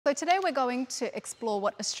So today we're going to explore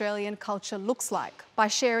what Australian culture looks like by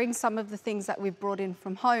sharing some of the things that we've brought in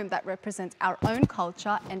from home that represent our own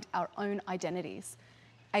culture and our own identities.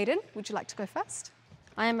 Aidan, would you like to go first?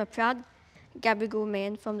 I am a proud Gadigal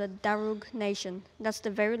man from the Darug Nation. That's the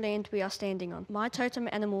very land we are standing on. My totem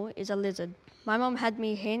animal is a lizard. My mom had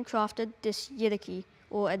me handcrafted this yidaki,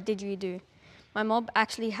 or a didgeridoo. My mob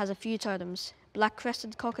actually has a few totems: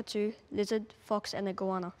 black-crested cockatoo, lizard, fox and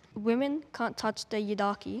iguana. Women can't touch the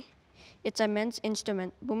yidaki. It's a men's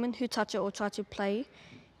instrument. Women who touch it or try to play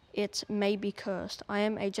it may be cursed. I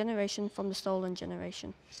am a generation from the stolen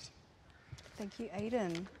generation. Thank you,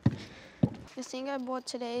 Aidan. The thing I bought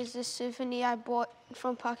today is this souvenir I bought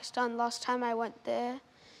from Pakistan last time I went there.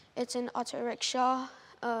 It's an auto rickshaw.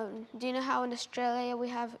 Do you know how in Australia we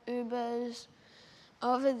have Ubers?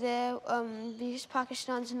 Over there, because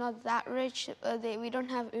Pakistan's not that rich, we don't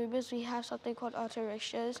have Ubers, we have something called auto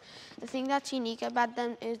rickshaws. The thing that's unique about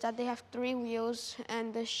them is that they have 3 wheels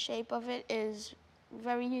and the shape of it is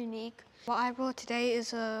very unique. What I brought today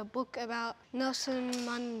is a book about Nelson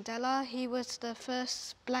Mandela. He was the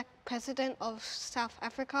first black president of South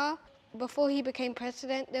Africa. Before he became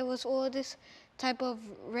president, there was all this type of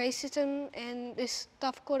racism and this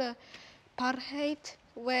stuff called apartheid,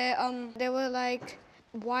 where there were like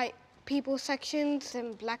white people sections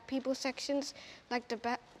and black people sections. Like the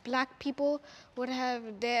black people would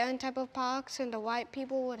have their own type of parks and the white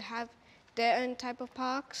people would have their own type of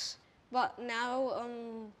parks. But now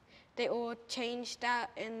they all changed that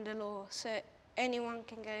in the law, so anyone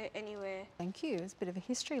can go anywhere. Thank you. It's a bit of a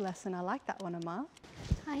history lesson. I like that one, Amar.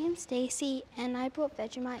 I am Stacey and I bought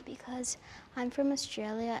Vegemite because I'm from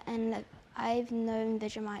Australia and I've known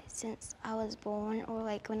Vegemite since I was born, or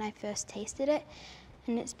like when I first tasted it,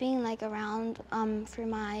 and it's been like around through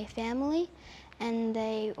my family and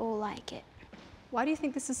they all like it. Why do you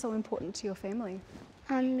think this is so important to your family?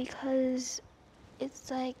 Because it's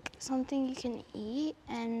like something you can eat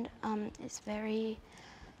and it's very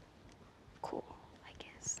cool, I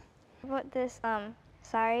guess. I bought this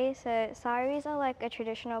sari. So saris are like a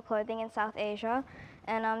traditional clothing in South Asia,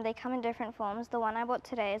 and they come in different forms. The one I bought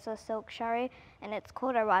today is a silk sari, and it's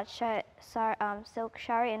called a Rajshahi silk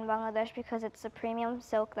sari in Bangladesh because it's a premium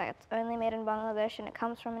silk that's only made in Bangladesh, and it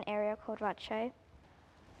comes from an area called Rajshahi.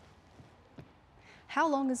 How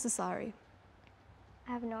long is the sari?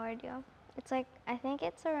 I have no idea. It's like, I think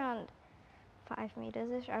it's around 5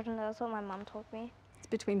 meters-ish. I don't know, that's what my mom told me. It's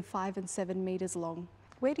between 5 and 7 meters long.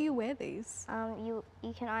 Where do you wear these? You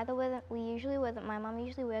can either wear them, my mom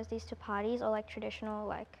usually wears these to parties or like traditional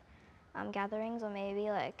like gatherings, or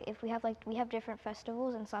maybe like if we have different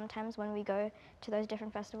festivals, and sometimes when we go to those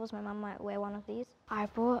different festivals, my mom might wear one of these. I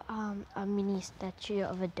bought a mini statue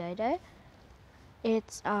of a dodo.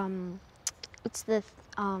 It's the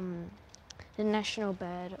national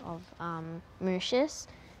bird of Mauritius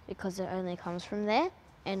because it only comes from there,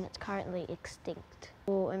 and it's currently extinct.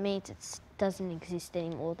 Well, it means it doesn't exist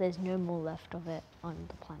anymore. There's no more left of it on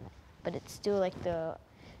the planet, but it's still like the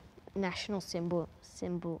national symbol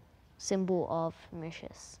of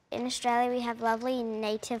Mauritius. In Australia, we have lovely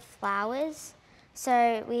native flowers.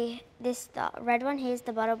 So the red one here is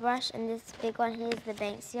the butterbrush, and this big one here is the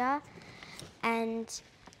banksia. And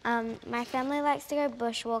my family likes to go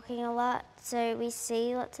bushwalking a lot, so we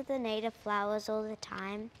see lots of the native flowers all the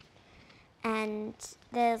time. And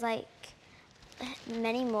there's like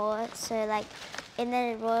many more. So like in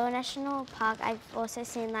the Royal National Park, I've also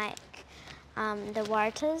seen like the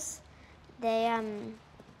waratahs. They're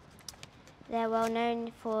well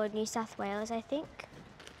known for New South Wales, I think.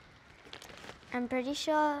 I'm pretty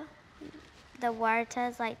sure the waratah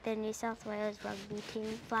is like the New South Wales rugby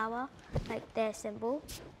team flower, like their symbol.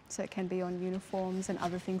 So it can be on uniforms and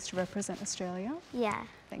other things to represent Australia? Yeah.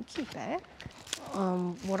 Thank you, Beck.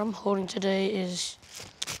 What I'm holding today is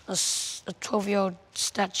a 12-year-old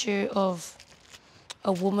statue of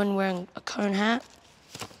a woman wearing a cone hat.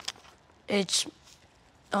 It's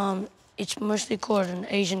mostly called an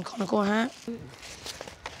Asian conical hat.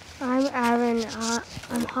 I'm Aaron.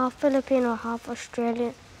 I'm half Filipino, half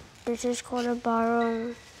Australian. This is called a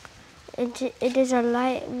barong. It is a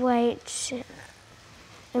lightweight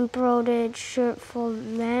embroidered shirt for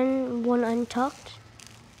men, worn untucked,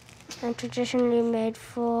 and traditionally made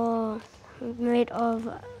of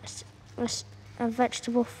a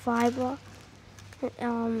vegetable fiber.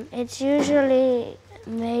 It's usually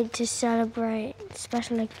made to celebrate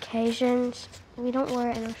special occasions. We don't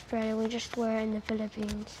wear it in Australia, we just wear it in the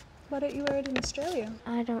Philippines. Why don't you wear it in Australia?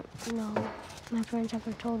 I don't know. My friends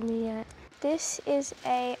haven't told me yet. This is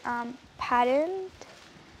a patterned,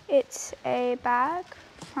 it's a bag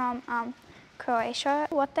from Croatia.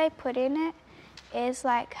 What they put in it is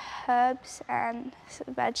like herbs and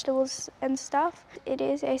vegetables and stuff. It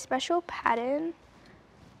is a special pattern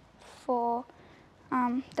for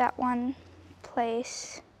that one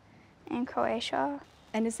place in Croatia.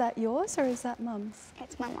 And is that yours or is that Mum's?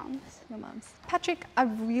 It's my mum's. Your Mum's. Patrick, I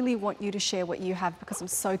really want you to share what you have because I'm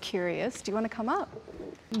so curious. Do you want to come up?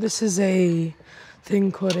 This is a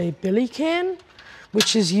thing called a billy can,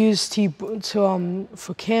 which is used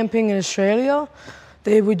for camping in Australia.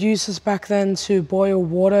 They would use this back then to boil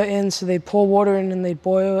water in, so they'd pour water in and they'd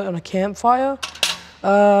boil it on a campfire.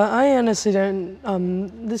 I honestly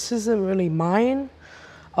don't, this isn't really mine.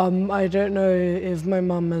 I don't know if my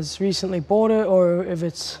mum has recently bought it or if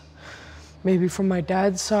it's maybe from my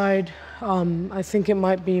dad's side. I think it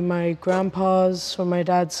might be my grandpa's from my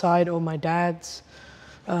dad's side or my dad's,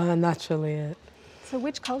 and that's really it. So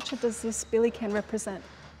which culture does this billy can represent?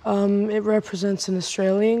 It represents an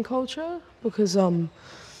Australian culture because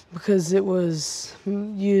it was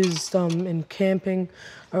used in camping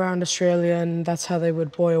around Australia, and that's how they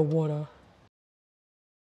would boil water.